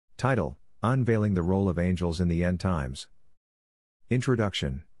Title: Unveiling the Role of Angels in the End Times.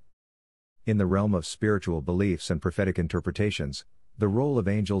 Introduction. In the realm of spiritual beliefs and prophetic interpretations, the role of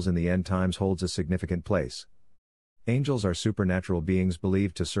angels in the end times holds a significant place. Angels are supernatural beings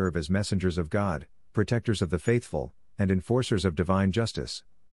believed to serve as messengers of God, protectors of the faithful, and enforcers of divine justice.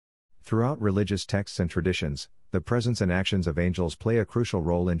 Throughout religious texts and traditions, the presence and actions of angels play a crucial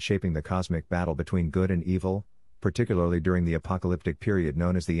role in shaping the cosmic battle between good and evil, particularly during the apocalyptic period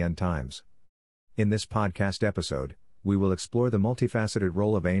known as the end times. In this podcast episode, we will explore the multifaceted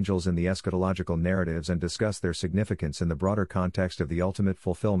role of angels in the eschatological narratives and discuss their significance in the broader context of the ultimate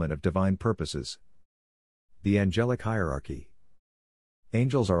fulfillment of divine purposes. The angelic hierarchy.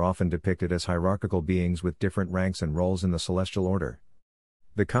 Angels are often depicted as hierarchical beings with different ranks and roles in the celestial order.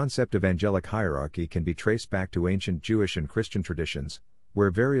 The concept of angelic hierarchy can be traced back to ancient Jewish and Christian traditions, where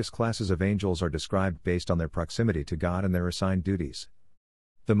various classes of angels are described based on their proximity to God and their assigned duties.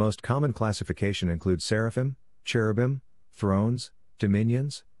 The most common classification includes seraphim, cherubim, thrones,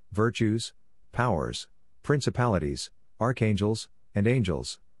 dominions, virtues, powers, principalities, archangels, and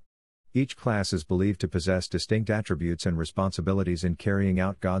angels. Each class is believed to possess distinct attributes and responsibilities in carrying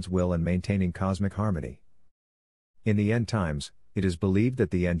out God's will and maintaining cosmic harmony. In the end times, it is believed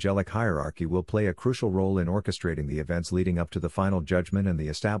that the angelic hierarchy will play a crucial role in orchestrating the events leading up to the final judgment and the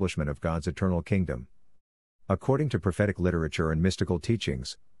establishment of God's eternal kingdom. According to prophetic literature and mystical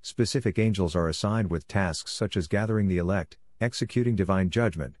teachings, specific angels are assigned with tasks such as gathering the elect, executing divine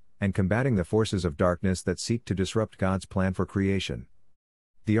judgment, and combating the forces of darkness that seek to disrupt God's plan for creation.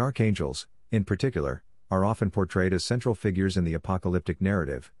 The archangels, in particular, are often portrayed as central figures in the apocalyptic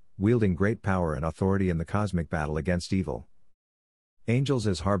narrative, wielding great power and authority in the cosmic battle against evil. Angels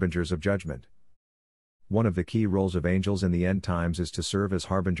as harbingers of judgment. One of the key roles of angels in the end times is to serve as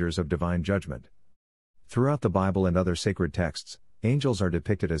harbingers of divine judgment. Throughout the Bible and other sacred texts, angels are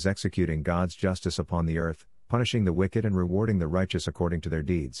depicted as executing God's justice upon the earth, punishing the wicked and rewarding the righteous according to their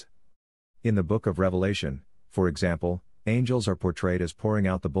deeds. In the book of Revelation, for example, angels are portrayed as pouring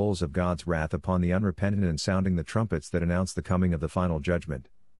out the bowls of God's wrath upon the unrepentant and sounding the trumpets that announce the coming of the final judgment.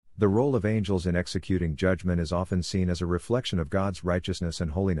 The role of angels in executing judgment is often seen as a reflection of God's righteousness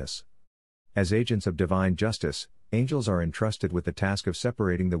and holiness. As agents of divine justice, angels are entrusted with the task of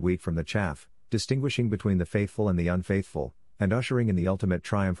separating the wheat from the chaff, distinguishing between the faithful and the unfaithful, and ushering in the ultimate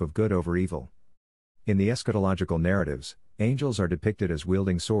triumph of good over evil. In the eschatological narratives, angels are depicted as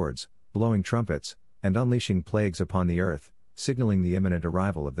wielding swords, blowing trumpets, and unleashing plagues upon the earth, signaling the imminent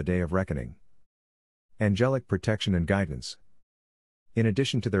arrival of the day of reckoning. Angelic protection and guidance. In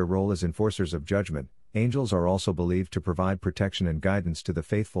addition to their role as enforcers of judgment, angels are also believed to provide protection and guidance to the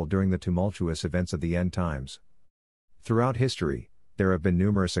faithful during the tumultuous events of the end times. Throughout history, there have been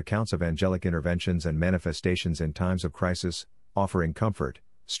numerous accounts of angelic interventions and manifestations in times of crisis, offering comfort,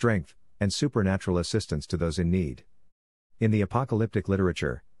 strength, and supernatural assistance to those in need. In the apocalyptic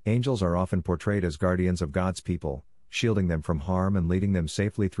literature, angels are often portrayed as guardians of God's people, shielding them from harm and leading them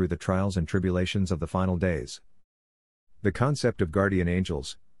safely through the trials and tribulations of the final days. The concept of guardian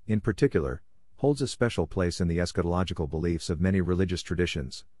angels, in particular, holds a special place in the eschatological beliefs of many religious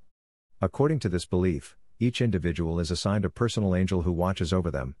traditions. According to this belief, each individual is assigned a personal angel who watches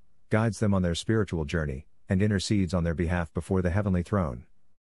over them, guides them on their spiritual journey, and intercedes on their behalf before the heavenly throne.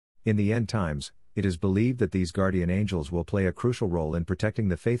 In the end times, it is believed that these guardian angels will play a crucial role in protecting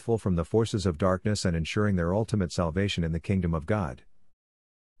the faithful from the forces of darkness and ensuring their ultimate salvation in the kingdom of God.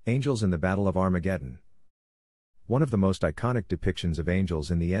 Angels in the Battle of Armageddon. One of the most iconic depictions of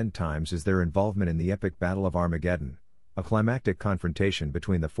angels in the end times is their involvement in the epic Battle of Armageddon, a climactic confrontation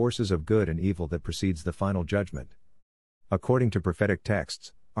between the forces of good and evil that precedes the final judgment. According to prophetic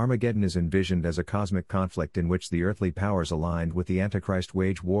texts, Armageddon is envisioned as a cosmic conflict in which the earthly powers aligned with the Antichrist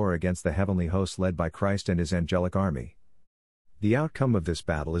wage war against the heavenly hosts led by Christ and his angelic army. The outcome of this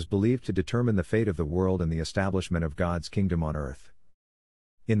battle is believed to determine the fate of the world and the establishment of God's kingdom on earth.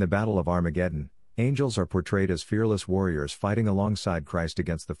 In the Battle of Armageddon, angels are portrayed as fearless warriors fighting alongside Christ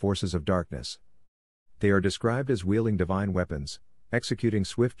against the forces of darkness. They are described as wielding divine weapons, executing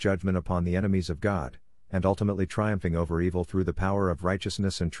swift judgment upon the enemies of God, and ultimately triumphing over evil through the power of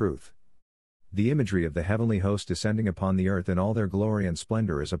righteousness and truth. The imagery of the heavenly host descending upon the earth in all their glory and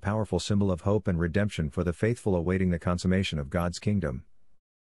splendor is a powerful symbol of hope and redemption for the faithful awaiting the consummation of God's kingdom.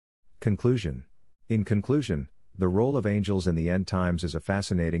 Conclusion. In conclusion, the role of angels in the end times is a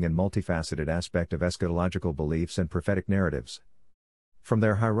fascinating and multifaceted aspect of eschatological beliefs and prophetic narratives. From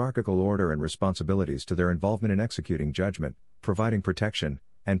their hierarchical order and responsibilities to their involvement in executing judgment, providing protection,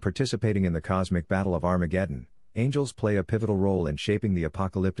 and participating in the cosmic battle of Armageddon, angels play a pivotal role in shaping the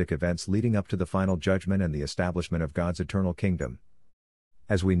apocalyptic events leading up to the final judgment and the establishment of God's eternal kingdom.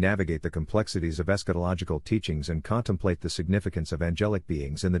 As we navigate the complexities of eschatological teachings and contemplate the significance of angelic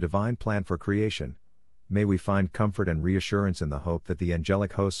beings in the divine plan for creation, may we find comfort and reassurance in the hope that the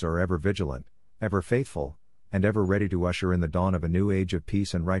angelic hosts are ever vigilant, ever faithful, and ever ready to usher in the dawn of a new age of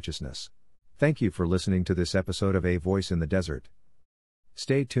peace and righteousness. Thank you for listening to this episode of A Voice in the Desert.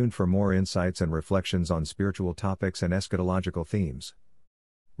 Stay tuned for more insights and reflections on spiritual topics and eschatological themes.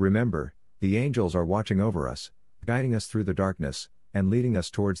 Remember, the angels are watching over us, guiding us through the darkness, and leading us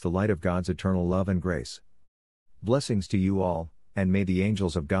towards the light of God's eternal love and grace. Blessings to you all, and may the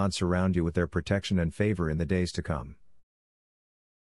angels of God surround you with their protection and favor in the days to come.